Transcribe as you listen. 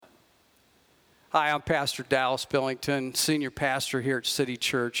Hi, I'm Pastor Dallas Billington, Senior Pastor here at City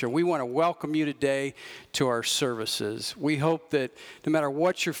Church, and we want to welcome you today to our services. We hope that no matter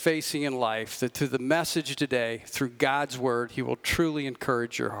what you're facing in life, that through the message today, through God's Word, He will truly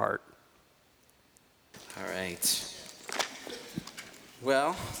encourage your heart. All right.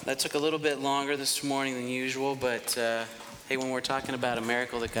 Well, that took a little bit longer this morning than usual, but hey, when we're talking about a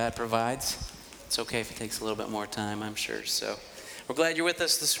miracle that God provides, it's okay if it takes a little bit more time, I'm sure. So we're glad you're with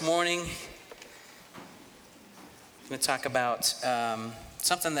us this morning. I'm going to talk about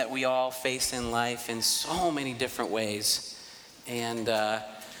something that we all face in life in so many different ways. And, I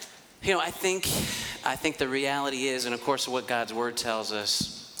think the reality is, and of course what God's Word tells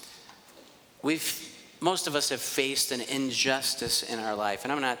us, most of us have faced an injustice in our life.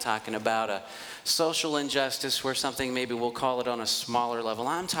 And I'm not talking about a social injustice where something, maybe we'll call it on a smaller level.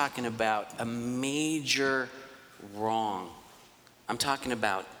 I'm talking about a major wrong. I'm talking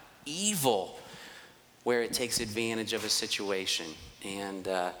about evil, where it takes advantage of a situation. And,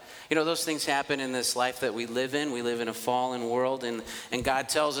 those things happen in this life that we live in. We live in a fallen world, and God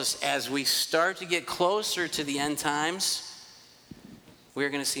tells us as we start to get closer to the end times, we're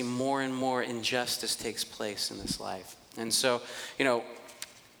going to see more and more injustice takes place in this life. And so,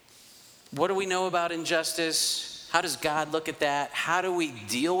 what do we know about injustice? How does God look at that? How do we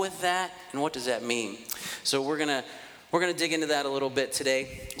deal with that? And what does that mean? So we're going to dig into that a little bit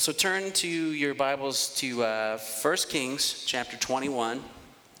today. So turn to your Bibles to 1 Kings chapter 21.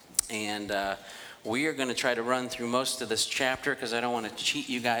 And we are going to try to run through most of this chapter because I don't want to cheat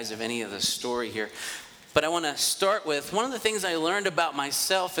you guys of any of the story here. But I want to start with one of the things I learned about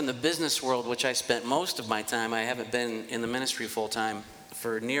myself in the business world, which I spent most of my time. I haven't been in the ministry full time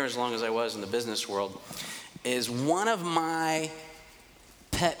for near as long as I was in the business world, is one of my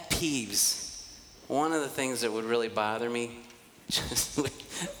pet peeves. One of the things that would really bother me, just would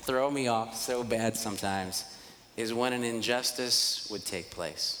throw me off so bad sometimes, is when an injustice would take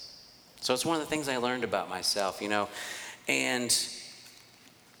place. So it's one of the things I learned about myself, and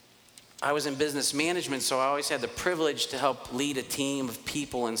I was in business management, so I always had the privilege to help lead a team of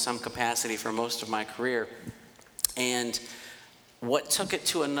people in some capacity for most of my career. And what took it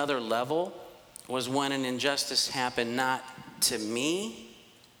to another level was when an injustice happened, not to me,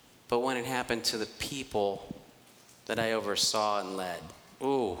 but when it happened to the people that I oversaw and led.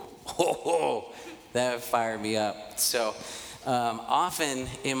 Ooh, that fired me up. So often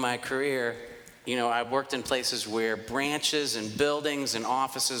in my career, I worked in places where branches and buildings and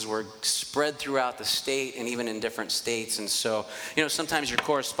offices were spread throughout the state and even in different states. And so, sometimes your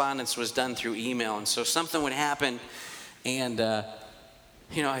correspondence was done through email. And so something would happen, and,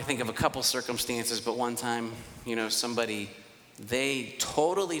 I think of a couple circumstances, but one time, they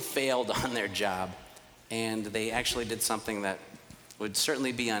totally failed on their job, and they actually did something that would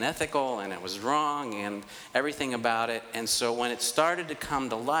certainly be unethical, and it was wrong, and everything about it. And so when it started to come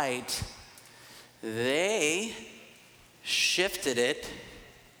to light, they shifted it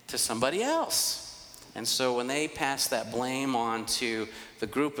to somebody else. And so when they passed that blame on to the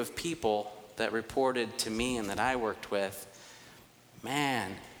group of people that reported to me and that I worked with,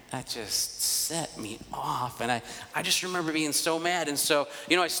 man, that just set me off. And I just remember being so mad. And so,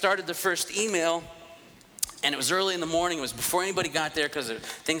 I started the first email, and it was early in the morning. It was before anybody got there because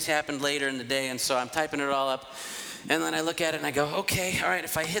things happened later in the day. And so I'm typing it all up. And then I look at it and I go, okay, all right,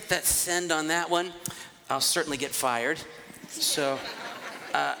 if I hit that send on that one, I'll certainly get fired. So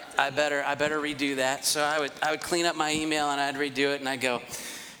I better redo that. So I would clean up my email and I'd redo it, and I'd go,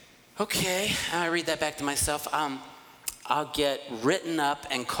 okay, I read that back to myself. I'll get written up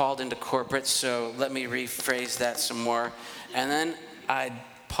and called into corporate, so let me rephrase that some more. And then I'd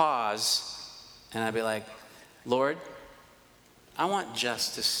pause and I'd be like, Lord, I want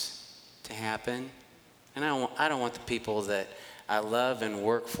justice to happen. And I don't want the people that I love and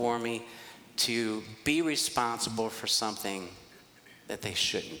work for me to be responsible for something that they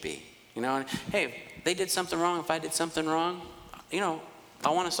shouldn't be. And, hey, if they did something wrong, if I did something wrong, I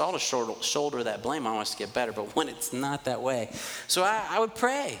want us all to shoulder that blame. I want us to get better. But when it's not that way, so I would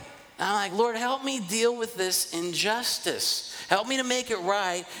pray. I'm like, Lord, help me deal with this injustice. Help me to make it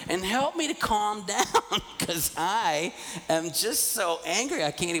right, and help me to calm down, because I am just so angry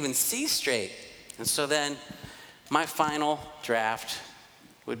I can't even see straight. And so then my final draft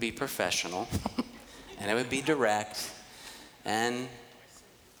would be professional, and it would be direct, and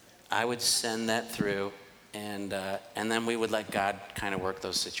I would send that through, and then we would let God kind of work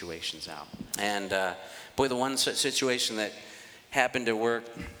those situations out. And the one situation that happened to work,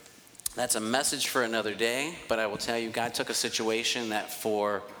 that's a message for another day, but I will tell you, God took a situation that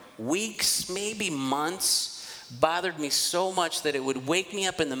for weeks, maybe months, bothered me so much that it would wake me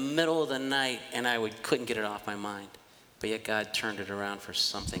up in the middle of the night and I couldn't get it off my mind. But yet God turned it around for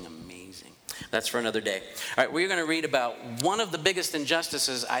something amazing. That's for another day. All right, we're going to read about one of the biggest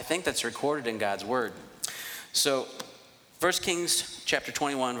injustices I think that's recorded in God's word. So 1 Kings chapter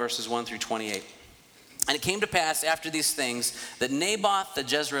 21, verses 1 through 28. And it came to pass after these things that Naboth the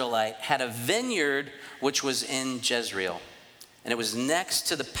Jezreelite had a vineyard which was in Jezreel. And it was next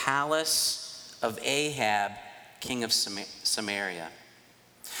to the palace of Ahab, king of Samaria.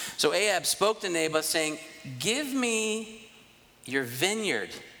 So Ahab spoke to Naboth, saying, "Give me your vineyard,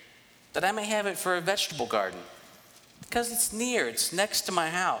 that I may have it for a vegetable garden, because it's next to my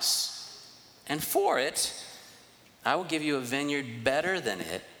house. And for it, I will give you a vineyard better than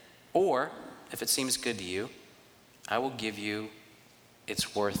it, or, if it seems good to you, I will give you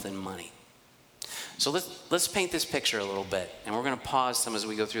its worth in money." So let's paint this picture a little bit, and we're going to pause some as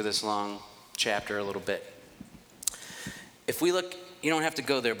we go through this long chapter a little bit. If we look, you don't have to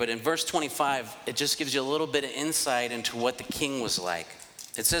go there, but in verse 25, it just gives you a little bit of insight into what the king was like.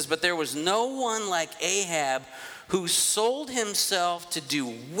 It says, "But there was no one like Ahab who sold himself to do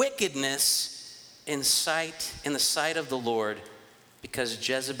wickedness in the sight of the Lord, because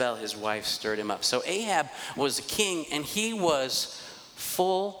Jezebel his wife stirred him up." So Ahab was a king, and he was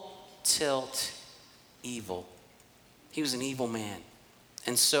full tilt evil. He was an evil man.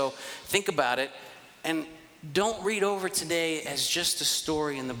 And so think about it, and don't read over today as just a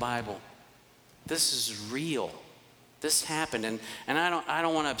story in the Bible. This is real. This happened, and I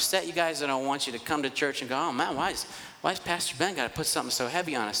don't want to upset you guys. I don't want you to come to church and go, "Oh man, why is Pastor Ben got to put something so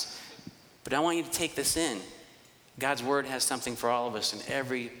heavy on us?" But I want you to take this in. God's word has something for all of us, and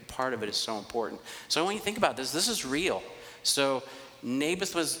every part of it is so important. So I want you to think about this. This is real. So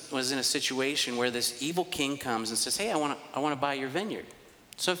Naboth was in a situation where this evil king comes and says, "Hey, I want to buy your vineyard."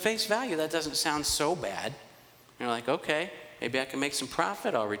 So at face value, that doesn't sound so bad. You're like, okay, maybe I can make some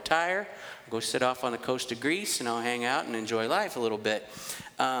profit. I'll retire, I'll go sit off on the coast of Greece, and I'll hang out and enjoy life a little bit.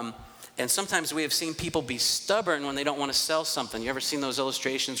 And sometimes we have seen people be stubborn when they don't want to sell something. You ever seen those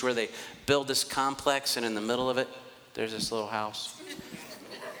illustrations where they build this complex and in the middle of it, there's this little house?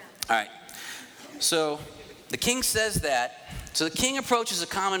 All right. So the king says that. So the king approaches a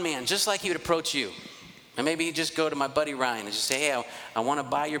common man just like he would approach you. And maybe he'd just go to my buddy Ryan and just say, "Hey, I want to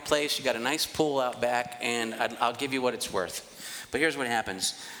buy your place. You got a nice pool out back, and I'll give you what it's worth." But here's what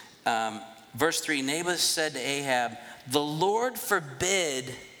happens. Verse 3, Naboth said to Ahab, "The Lord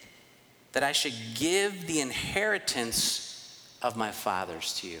forbid that I should give the inheritance of my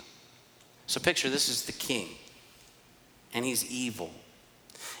fathers to you." So picture, this is the king, and he's evil.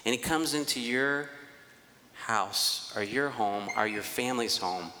 And he comes into your house or your home or your family's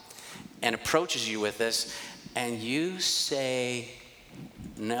home and approaches you with this, and you say,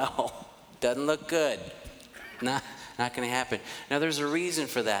 "No, doesn't look good. Not going to happen." Now, there's a reason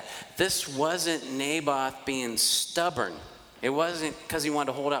for that. This wasn't Naboth being stubborn. It wasn't because he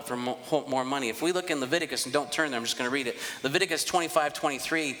wanted to hold out for more money. If we look in Leviticus, and don't turn there, I'm just going to read it. Leviticus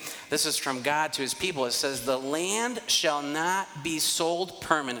 25:23, this is from God to his people. It says, "The land shall not be sold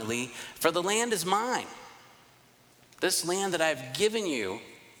permanently, for the land is mine. This land that I've given you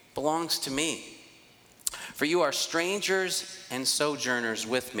belongs to me. For you are strangers and sojourners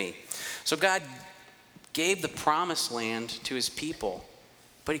with me." So God gave the promised land to his people,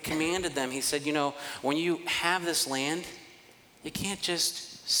 but he commanded them. He said, when you have this land, you can't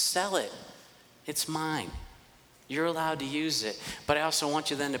just sell it. It's mine. You're allowed to use it. But I also want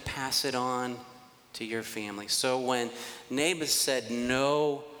you then to pass it on to your family. So when Naboth said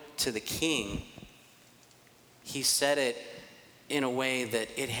no to the king, he said it in a way that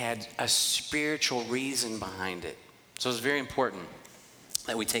it had a spiritual reason behind it. So it's very important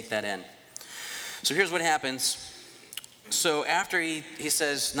that we take that in. So here's what happens. So after he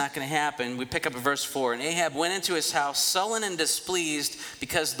says not going to happen, we pick up at verse 4. "And Ahab went into his house sullen and displeased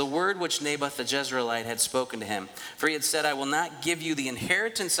because the word which Naboth the Jezreelite had spoken to him. For he had said, 'I will not give you the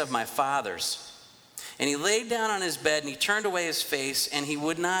inheritance of my fathers.' And he laid down on his bed, and he turned away his face, and he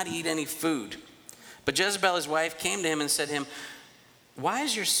would not eat any food. But Jezebel his wife came to him and said to him, 'Why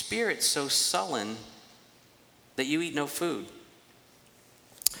is your spirit so sullen that you eat no food?'"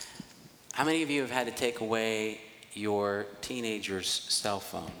 How many of you have had to take away your teenager's cell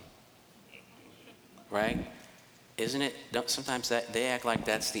phone? Right? Isn't it? Sometimes they act like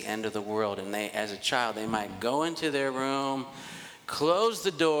that's the end of the world. And as a child, they might go into their room, close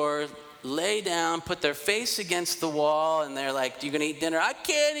the door, lay down, put their face against the wall, and they're like, "You gonna eat dinner?" "I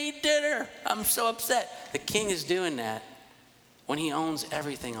can't eat dinner. I'm so upset." The king is doing that when he owns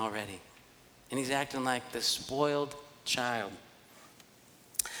everything already. And he's acting like this spoiled child.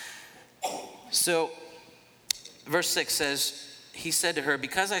 So verse 6 says, he said to her,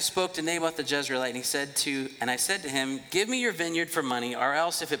 because I spoke to Naboth the Jezreelite, and I said to him, give me your vineyard for money, or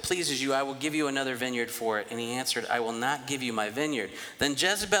else if it pleases you, I will give you another vineyard for it. And he answered, I will not give you my vineyard. Then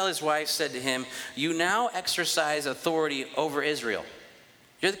Jezebel, his wife, said to him, you now exercise authority over Israel.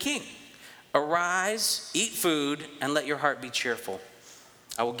 You're the king. Arise, eat food, and let your heart be cheerful.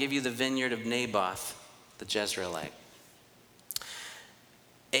 I will give you the vineyard of Naboth the Jezreelite.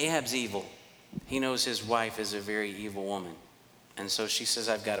 Ahab's evil. He knows his wife is a very evil woman. And so she says,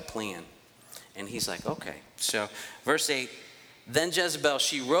 I've got a plan. And he's like, okay. So verse 8, then Jezebel,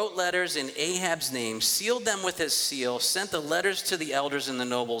 she wrote letters in Ahab's name, sealed them with his seal, sent the letters to the elders and the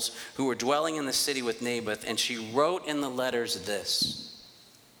nobles who were dwelling in the city with Naboth. And she wrote in the letters this: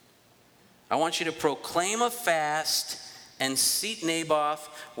 I want you to proclaim a fast and seat Naboth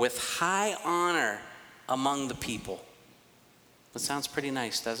with high honor among the people. That sounds pretty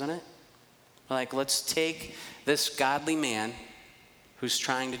nice, doesn't it? Like, let's take this godly man who's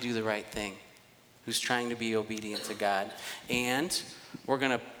trying to do the right thing, who's trying to be obedient to God, and we're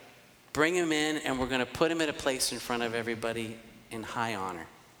going to bring him in and we're going to put him at a place in front of everybody in high honor.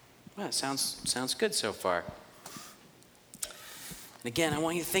 Well, it sounds good so far. And again, I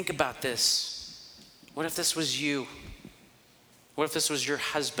want you to think about this. What if this was you? What if this was your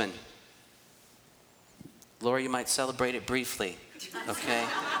husband? Laura, you might celebrate it briefly, okay?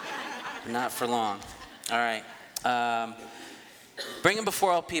 Not for long. All right. Bring him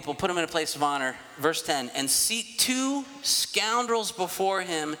before all people, put him in a place of honor. Verse 10, and seat 2 scoundrels before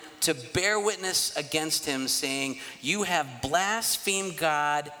him to bear witness against him, saying, you have blasphemed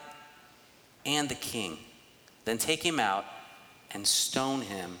God and the king. Then take him out and stone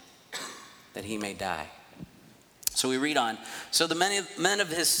him that he may die. So we read on. So the men of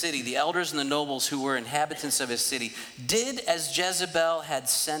his city, the elders and the nobles who were inhabitants of his city, did as Jezebel had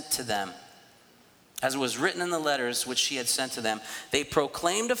sent to them, as was written in the letters which she had sent to them. They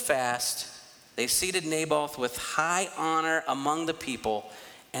proclaimed a fast. They seated Naboth with high honor among the people,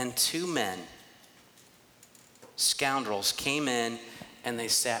 and 2 men, scoundrels, came in and they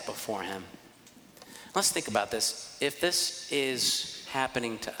sat before him. Let's think about this. If this is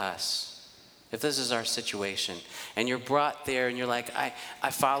happening to us, if this is our situation, and you're brought there and you're like, I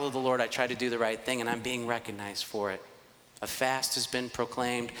follow the Lord, I try to do the right thing, and I'm being recognized for it. A fast has been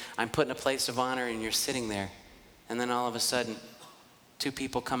proclaimed, I'm put in a place of honor, and you're sitting there. And then all of a sudden, 2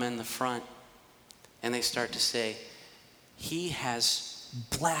 people come in the front, and they start to say, he has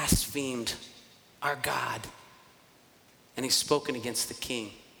blasphemed our God, and he's spoken against the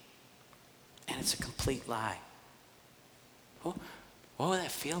king. And it's a complete lie. What would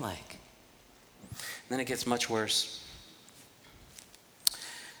that feel like? And then it gets much worse.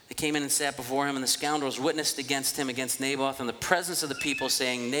 They came in and sat before him, and the scoundrels witnessed against him, against Naboth, in the presence of the people,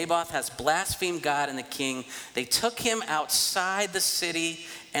 saying, Naboth has blasphemed God and the king. They took him outside the city,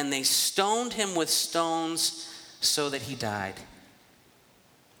 and they stoned him with stones so that he died.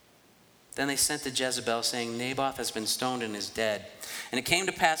 Then they sent to Jezebel, saying, Naboth has been stoned and is dead. And it came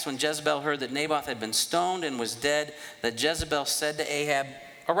to pass when Jezebel heard that Naboth had been stoned and was dead, that Jezebel said to Ahab,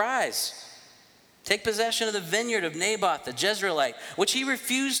 arise, take possession of the vineyard of Naboth the Jezreelite, which he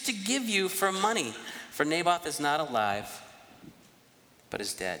refused to give you for money. For Naboth is not alive, but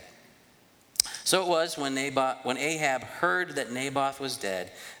is dead. So it was when Ahab heard that Naboth was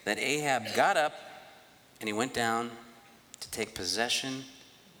dead, that Ahab got up and he went down to take possession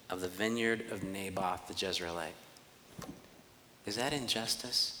of the vineyard of Naboth the Jezreelite. Is that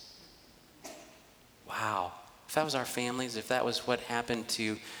injustice? Wow. If that was our families, if that was what happened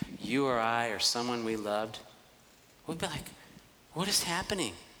to you or I or someone we loved, we'd be like, what is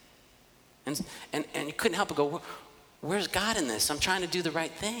happening? And you couldn't help but go, where's God in this? I'm trying to do the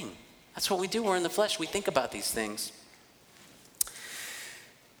right thing. That's what we do. We're in the flesh. We think about these things.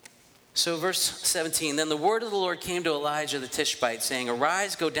 So verse 17, then the word of the Lord came to Elijah the Tishbite, saying,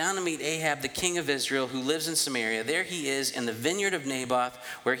 arise, go down to meet Ahab, the king of Israel, who lives in Samaria. There he is in the vineyard of Naboth,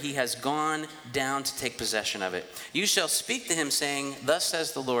 where he has gone down to take possession of it. You shall speak to him, saying, thus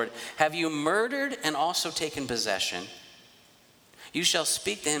says the Lord, have you murdered and also taken possession? You shall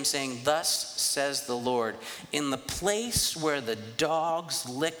speak to him, saying, thus says the Lord, in the place where the dogs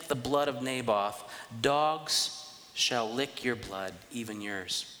lick the blood of Naboth, dogs shall lick your blood, even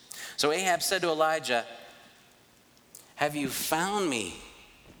yours. So Ahab said to Elijah, have you found me,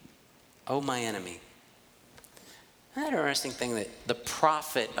 O my enemy? Isn't that an interesting thing that the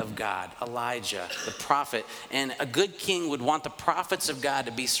prophet of God, Elijah, the prophet, and a good king would want the prophets of God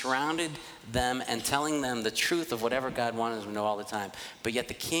to be surrounded them and telling them the truth of whatever God wanted them to know all the time. But yet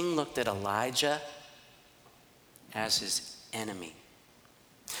the king looked at Elijah as his enemy.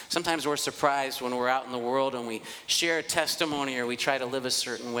 Sometimes we're surprised when we're out in the world and we share a testimony or we try to live a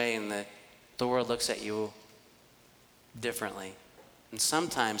certain way and the world looks at you differently. And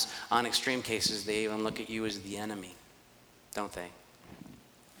sometimes, on extreme cases, they even look at you as the enemy, don't they?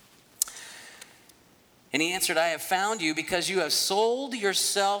 And he answered, I have found you because you have sold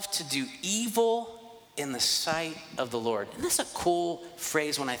yourself to do evil in the sight of the Lord. And this is a cool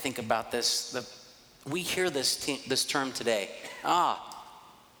phrase when I think about this. We hear this term today.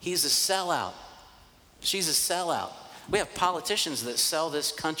 He's a sellout. She's a sellout. We have politicians that sell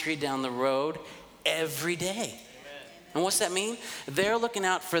this country down the road every day. And what's that mean? They're looking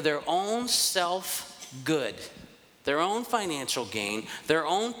out for their own self-good, their own financial gain, their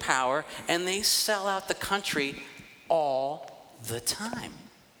own power, and they sell out the country all the time.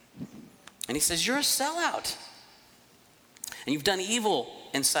 And he says, you're a sellout. And you've done evil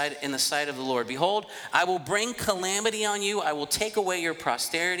in the sight of the Lord. Behold, I will bring calamity on you. I will take away your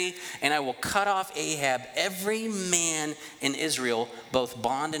posterity, and I will cut off Ahab, every man in Israel, both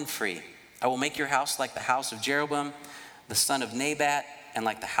bond and free. I will make your house like the house of Jeroboam, the son of Nebat, and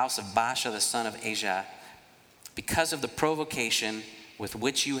like the house of Baasha, the son of Ahijah, because of the provocation with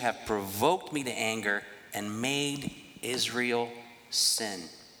which you have provoked me to anger and made Israel sin.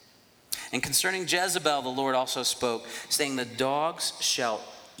 And concerning Jezebel, the Lord also spoke, saying, the dogs shall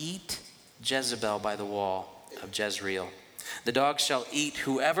eat Jezebel by the wall of Jezreel. The dogs shall eat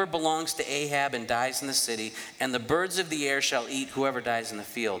whoever belongs to Ahab and dies in the city, and the birds of the air shall eat whoever dies in the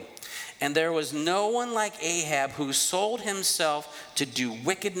field. And there was no one like Ahab who sold himself to do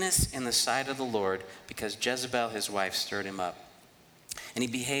wickedness in the sight of the Lord, because Jezebel his wife stirred him up. And he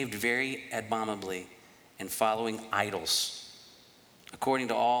behaved very abominably in following idols, according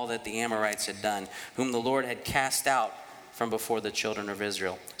to all that the Amorites had done, whom the Lord had cast out from before the children of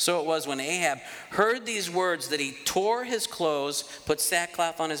Israel. So it was when Ahab heard these words that he tore his clothes, put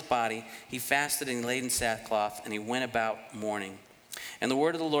sackcloth on his body. He fasted and laid in sackcloth, and he went about mourning. And the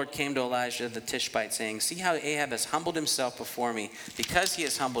word of the Lord came to Elijah the Tishbite, saying, see how Ahab has humbled himself before me. Because he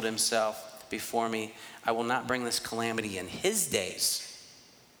has humbled himself before me, I will not bring this calamity in his days,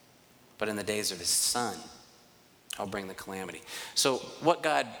 but in the days of his son, I'll bring the calamity. So what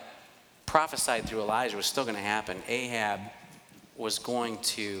God prophesied through Elijah was still going to happen. Ahab was going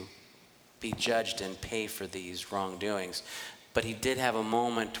to be judged and pay for these wrongdoings. But he did have a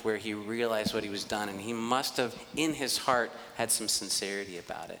moment where he realized what he was done, and he must have, in his heart, had some sincerity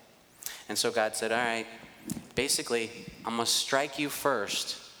about it. And so God said, all right, basically, I'm going to strike you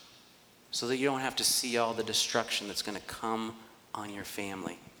first so that you don't have to see all the destruction that's going to come on your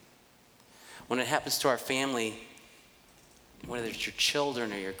family. When it happens to our family, whether it's your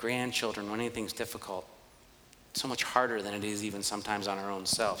children or your grandchildren, when anything's difficult, it's so much harder than it is even sometimes on our own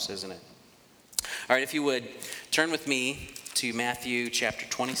selves, isn't it? All right, if you would, turn with me to Matthew chapter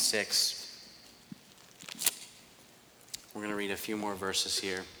 26. We're going to read a few more verses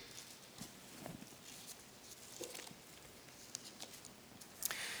here.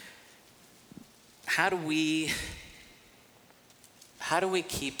 How do we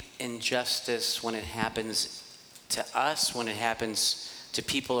keep injustice when it happens to us, when it happens to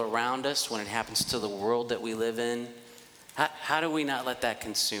people around us, when it happens to the world that we live in? How do we not let that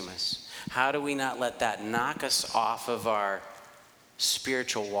consume us? How do we not let that knock us off of our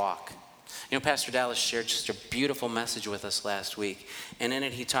spiritual walk? You know, Pastor Dallas shared just a beautiful message with us last week. And in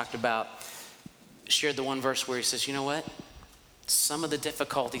it, he shared the one verse where he says, you know what? Some of the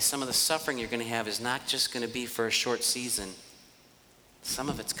difficulty, some of the suffering you're going to have is not just going to be for a short season. Some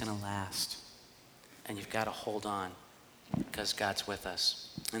of it's going to last. And you've got to hold on because God's with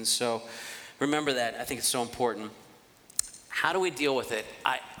us. And so remember that. I think it's so important. How do we deal with it?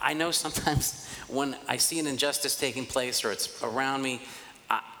 I know sometimes when I see an injustice taking place or it's around me,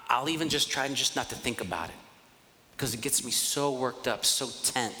 I'll even just try and just not to think about it because it gets me so worked up, so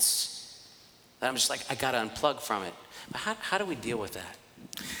tense that I'm just like, I got to unplug from it. But how do we deal with that?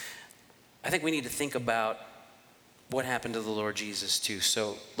 I think we need to think about what happened to the Lord Jesus too.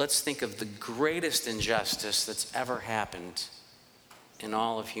 So let's think of the greatest injustice that's ever happened in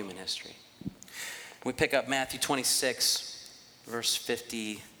all of human history. We pick up Matthew 26, verse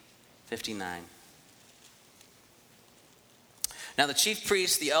 59. Now the chief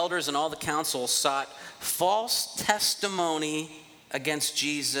priests, the elders, and all the council sought false testimony against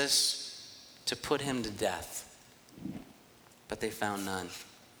Jesus to put him to death. But they found none.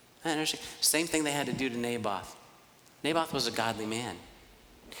 Same thing they had to do to Naboth. Naboth was a godly man.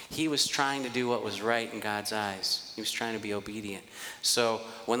 He was trying to do what was right in God's eyes. He was trying to be obedient. So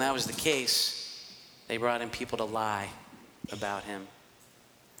when that was the case, they brought in people to lie about him.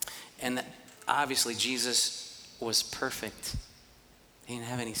 And obviously Jesus was perfect. He didn't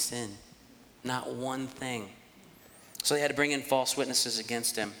have any sin. Not one thing. So they had to bring in false witnesses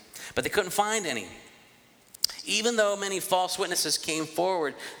against him. But they couldn't find any. Even though many false witnesses came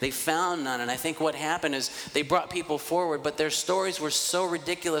forward, they found none. And I think what happened is they brought people forward, but their stories were so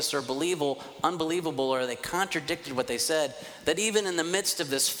ridiculous or unbelievable, or they contradicted what they said, that even in the midst of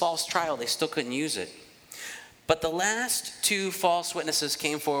this false trial, they still couldn't use it. But the last two false witnesses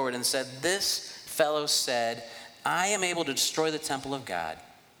came forward and said, "This fellow said, I am able to destroy the temple of God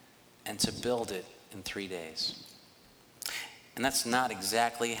and to build it in 3 days." And that's not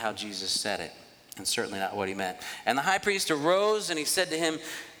exactly how Jesus said it, and certainly not what he meant. And the high priest arose and he said to him,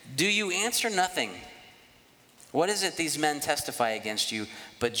 "Do you answer nothing? What is it these men testify against you?"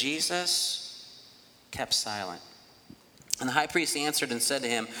 But Jesus kept silent. And the high priest answered and said to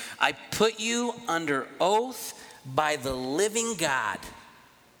him, "I put you under oath by the living God.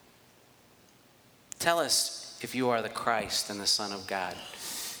 Tell us if you are the Christ and the Son of God."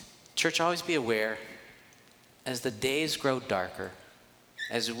 Church, always be aware, as the days grow darker,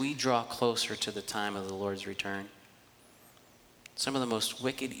 as we draw closer to the time of the Lord's return, some of the most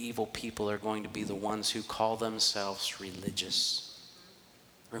wicked, evil people are going to be the ones who call themselves religious.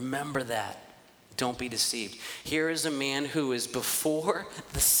 Remember that. Don't be deceived. Here is a man who is before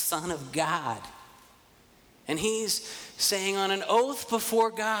the Son of God. And he's saying on an oath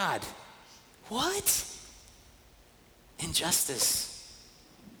before God, what? Injustice.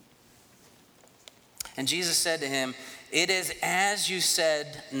 And Jesus said to him, "It is as you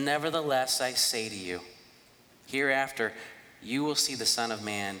said, nevertheless I say to you, hereafter you will see the Son of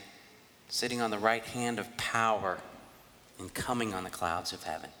Man sitting on the right hand of power and coming on the clouds of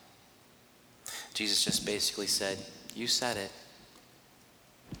heaven." Jesus just basically said, you said it.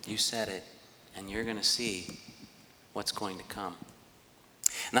 You said it, and you're going to see what's going to come.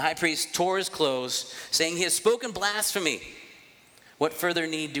 And the high priest tore his clothes, saying, "He has spoken blasphemy. What further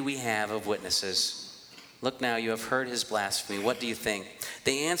need do we have of witnesses? Look now, you have heard his blasphemy. What do you think?"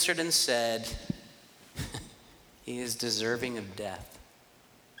 They answered and said, "He is deserving of death."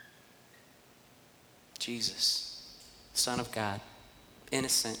 Jesus, Son of God,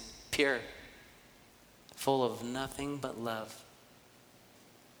 innocent, pure, full of nothing but love.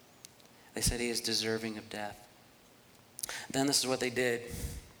 They said he is deserving of death. Then this is what they did.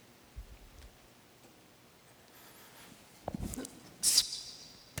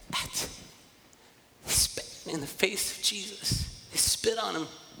 Spit in the face of Jesus. They spit on him.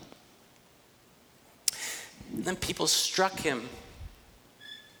 And then people struck him.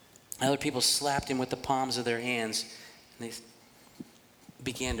 Other people slapped him with the palms of their hands. And they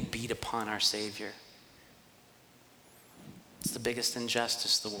began to beat upon our Savior. It's the biggest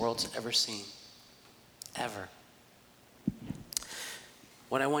injustice the world's ever seen. Ever.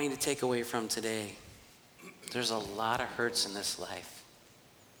 What I want you to take away from today, there's a lot of hurts in this life.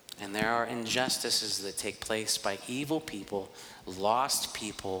 And there are injustices that take place by evil people, lost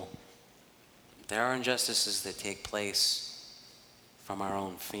people. There are injustices that take place from our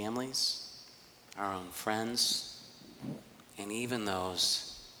own families, our own friends, and even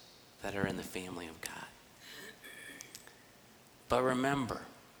those that are in the family of God. But remember,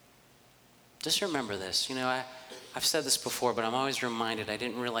 just remember this. You know, I've said this before, but I'm always reminded. I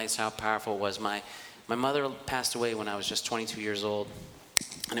didn't realize how powerful it was. My mother passed away when I was just 22 years old,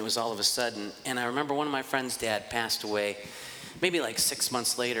 and it was all of a sudden. And I remember one of my friend's dad passed away maybe like 6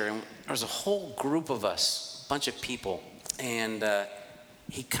 months later, and there was a whole group of us, a bunch of people, and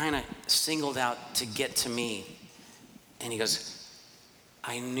he kind of singled out to get to me, and he goes,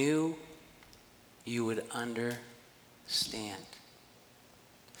 "I knew you would understand."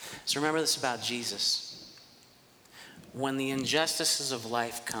 So remember this about Jesus. When the injustices of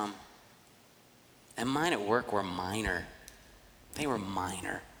life come, and mine at work were minor. They were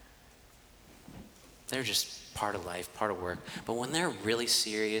minor. They're just part of life, part of work. But when they're really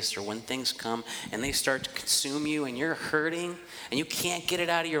serious, or when things come and they start to consume you and you're hurting and you can't get it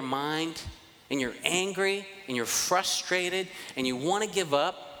out of your mind and you're angry and you're frustrated and you want to give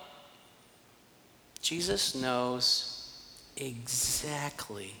up, Jesus knows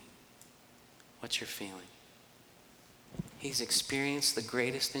exactly what you're feeling. He's experienced the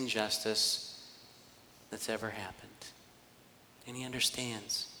greatest injustice that's ever happened. And he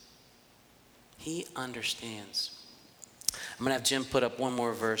understands. He understands. I'm going to have Jim put up one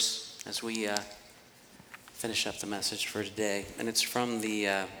more verse as we finish up the message for today. And it's from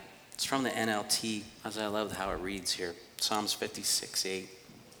the NLT, as I love how it reads here. Psalms 56:8.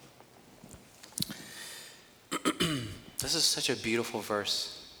 This is such a beautiful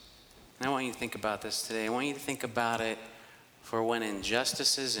verse. And I want you to think about this today. I want you to think about it for when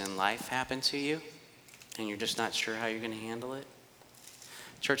injustices in life happen to you and you're just not sure how you're going to handle it.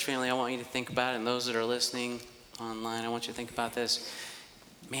 Church family, I want you to think about it, and those that are listening online, I want you to think about this.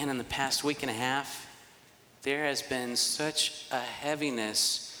 Man, in the past week and a half, there has been such a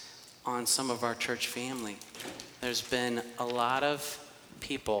heaviness on some of our church family. There's been a lot of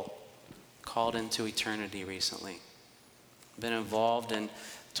people called into eternity recently. Been involved in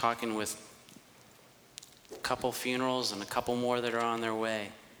talking with a couple funerals and a couple more that are on their way.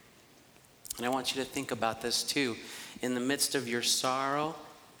 And I want you to think about this too. In the midst of your sorrow,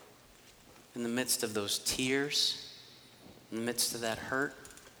 in the midst of those tears, in the midst of that hurt,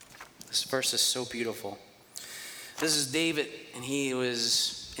 this verse is so beautiful. This is David, and he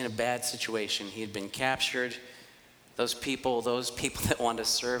was in a bad situation. He had been captured. Those people that want to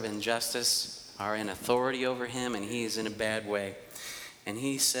serve injustice are in authority over him, and he is in a bad way. And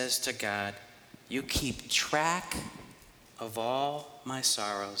he says to God, "You keep track of all my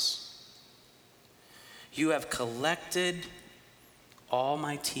sorrows. You have collected all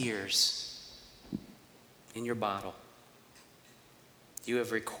my tears in your bottle. You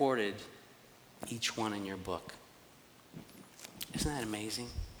have recorded each one in your book." Isn't that amazing?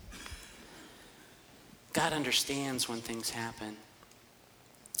 God understands when things happen.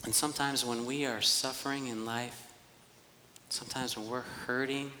 And sometimes when we are suffering in life, sometimes when we're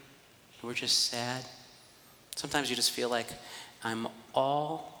hurting, and we're just sad, sometimes you just feel like I'm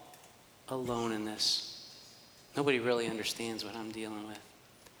all alone in this. Nobody really understands what I'm dealing with.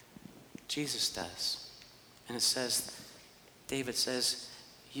 Jesus does. And it says, David says,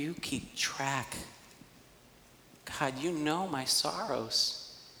 "You keep track. God, you know my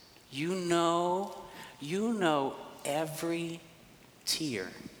sorrows. You know every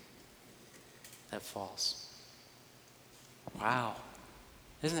tear that falls." Wow.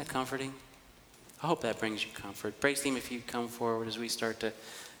 Isn't that comforting? I hope that brings you comfort. Praise team, if you'd come forward as we start to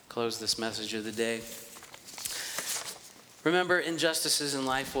close this message of the day. Remember, injustices in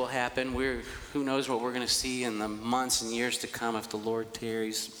life will happen. Who knows what we're going to see in the months and years to come if the Lord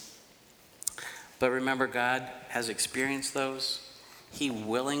tarries. But remember, God has experienced those. He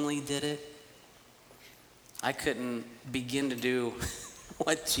willingly did it. I couldn't begin to do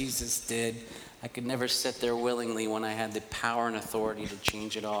what Jesus did. I could never sit there willingly when I had the power and authority to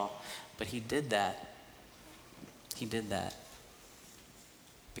change it all. But he did that. He did that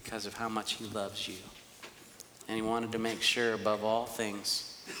because of how much he loves you. And he wanted to make sure above all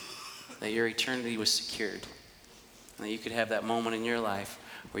things that your eternity was secured. And that you could have that moment in your life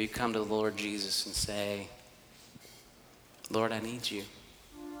where you come to the Lord Jesus and say, "Lord, I need you.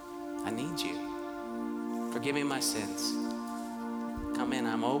 I need you. Forgive me my sins. Come in.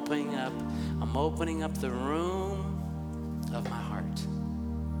 I'm opening up the room of my heart.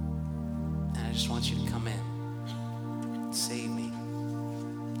 And I just want you to come in. Save me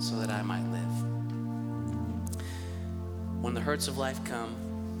so that I might live." When the hurts of life come,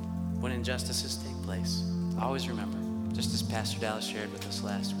 when injustices take place, always remember, just as Pastor Dallas shared with us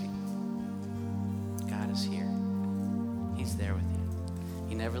last week, God is here. He's there with you.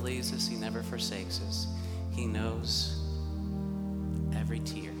 He never leaves us. He never forsakes us. He knows every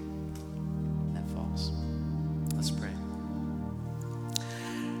tear that falls. Let's pray.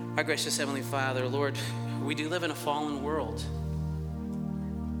 Our gracious Heavenly Father, Lord, we do live in a fallen world.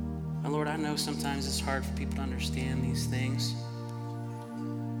 And Lord, I know sometimes it's hard for people to understand these things.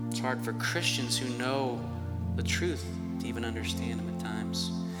 It's hard for Christians who know the truth to even understand them at times.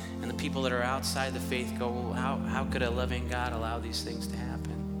 And the people that are outside the faith go, "Well, how could a loving God allow these things to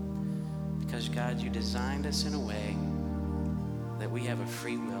happen?" Because God, you designed us in a way that we have a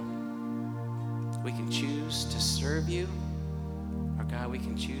free will. We can choose to serve you, or God, we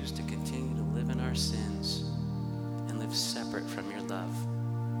can choose to continue to live in our sins and live separate from your love.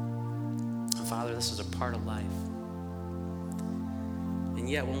 And Father, this is a part of life. And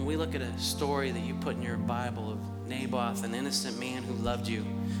yet when we look at a story that you put in your Bible of Naboth, an innocent man who loved you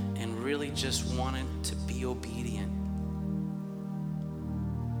and really just wanted to be obedient,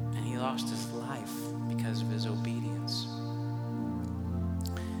 and he lost his life because of his obedience.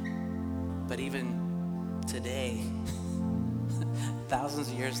 But even today, thousands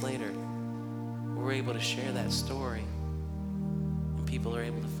of years later, we're able to share that story. And people are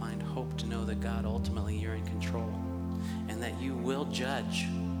able to find hope to know that God, ultimately, you're in control. And that you will judge.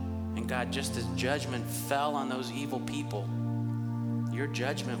 And God, just as judgment fell on those evil people, your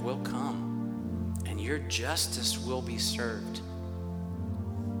judgment will come. And your justice will be served.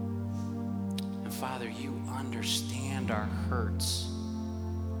 And Father, you understand our hurts.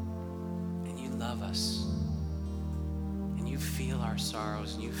 And you love us. And you feel our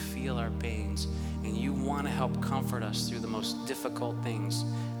sorrows. And you feel our pains. And you want to help comfort us through the most difficult things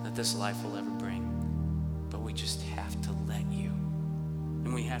that this life will ever bring. But we just have to let you. And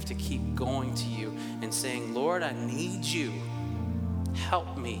And we have to keep going to you and saying, Lord, I need you.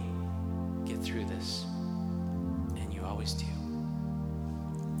 Help me get through this. And you always do.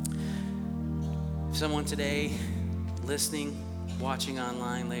 If someone today listening, watching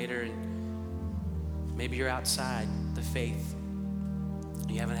online later, and maybe you're outside the faith,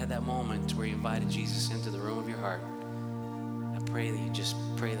 you haven't had that moment where you invited Jesus into the room of your heart, I pray that you just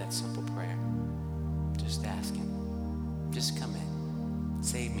pray that simple prayer. Just ask him. Just come in.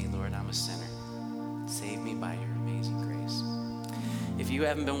 Save me, Lord, I'm a sinner. Save me by your amazing grace. If you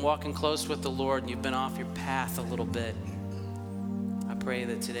haven't been walking close with the Lord and you've been off your path a little bit, I pray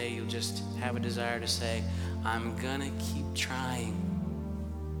that today you'll just have a desire to say, I'm gonna keep trying.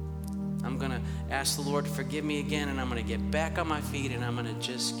 I'm gonna ask the Lord to forgive me again, and I'm gonna get back on my feet, and I'm gonna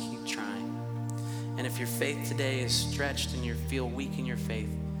just keep trying. And if your faith today is stretched and you feel weak in your faith,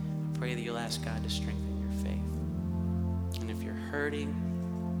 I pray that you'll ask God to strengthen your faith. And if you're hurting,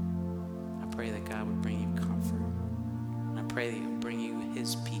 I pray that God would bring you comfort. And I pray that he would bring you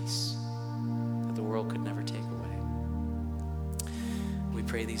his peace that the world could never take away. We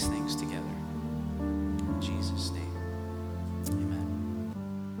pray these things together. In Jesus' name, amen.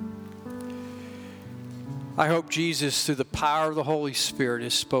 I hope Jesus, through the power of the Holy Spirit,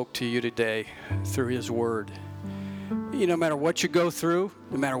 has spoke to you today through his word. No matter what you go through,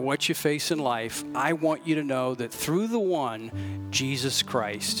 no matter what you face in life, I want you to know that through the one, Jesus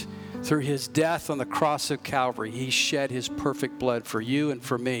Christ, through his death on the cross of Calvary, he shed his perfect blood for you and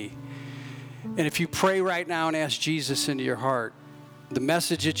for me. And if you pray right now and ask Jesus into your heart, the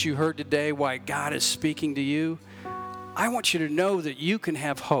message that you heard today, why God is speaking to you, I want you to know that you can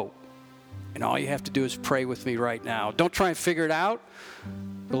have hope. And all you have to do is pray with me right now. Don't try and figure it out.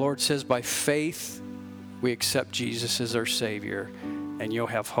 The Lord says by faith, we accept Jesus as our Savior, and you'll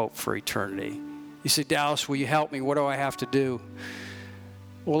have hope for eternity. You say, Dallas, will you help me? What do I have to do?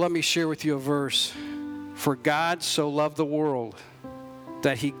 Well, let me share with you a verse. For God so loved the world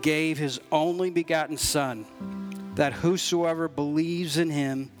that he gave his only begotten Son, that whosoever believes in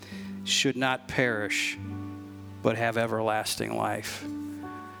him should not perish, but have everlasting life.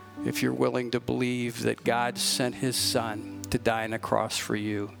 If you're willing to believe that God sent his Son to die on the cross for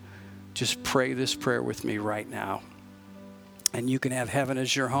you, just pray this prayer with me right now. And you can have heaven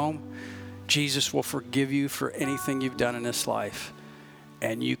as your home. Jesus will forgive you for anything you've done in this life.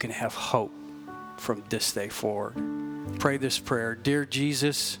 And you can have hope from this day forward. Pray this prayer. Dear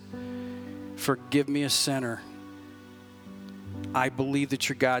Jesus, forgive me a sinner. I believe that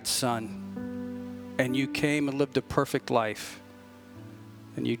you're God's Son, and you came and lived a perfect life,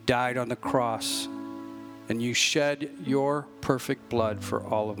 and you died on the cross, and you shed your perfect blood for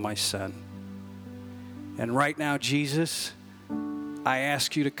all of my sin. And right now, Jesus, I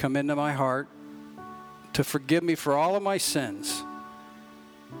ask you to come into my heart, to forgive me for all of my sins,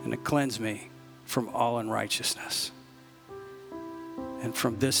 and to cleanse me from all unrighteousness. And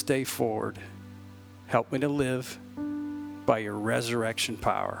from this day forward, help me to live by your resurrection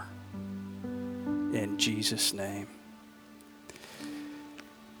power. In Jesus' name.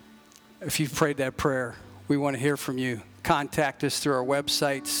 If you've prayed that prayer, we want to hear from you. Contact us through our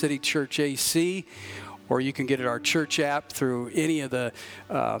website, City Church AC, or you can get it our church app through any of the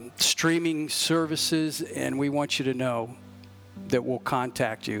streaming services, and we want you to know that we'll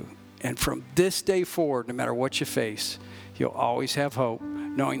contact you. And from this day forward, no matter what you face, you'll always have hope,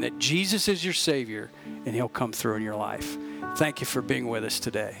 knowing that Jesus is your Savior, and he'll come through in your life. Thank you for being with us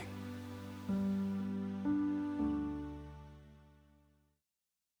today.